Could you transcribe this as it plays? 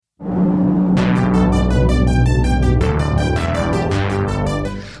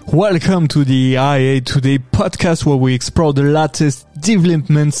Welcome to the IA Today podcast, where we explore the latest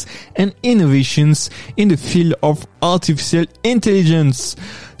developments and innovations in the field of artificial intelligence.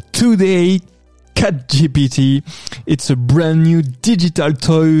 Today, CatGPT. It's a brand new digital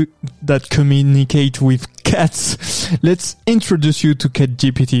toy that communicates with cats. Let's introduce you to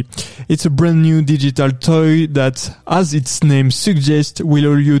CatGPT. It's a brand new digital toy that, as its name suggests, will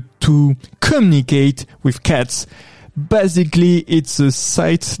allow you to communicate with cats. Basically, it's a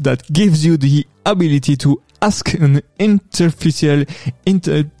site that gives you the ability to ask an artificial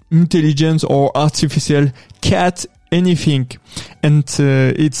intelligence or artificial cat anything, and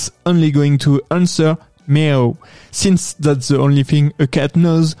it's only going to answer meow, since that's the only thing a cat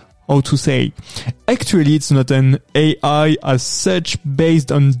knows how to say. Actually, it's not an AI as such based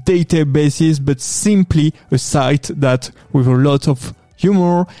on databases, but simply a site that, with a lot of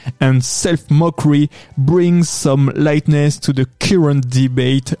humor and self-mockery, brings some lightness to the current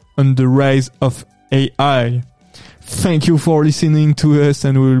debate on the rise of AI. Thank you for listening to us,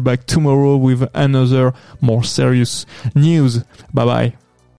 and we'll be back tomorrow with another more serious news. Bye bye.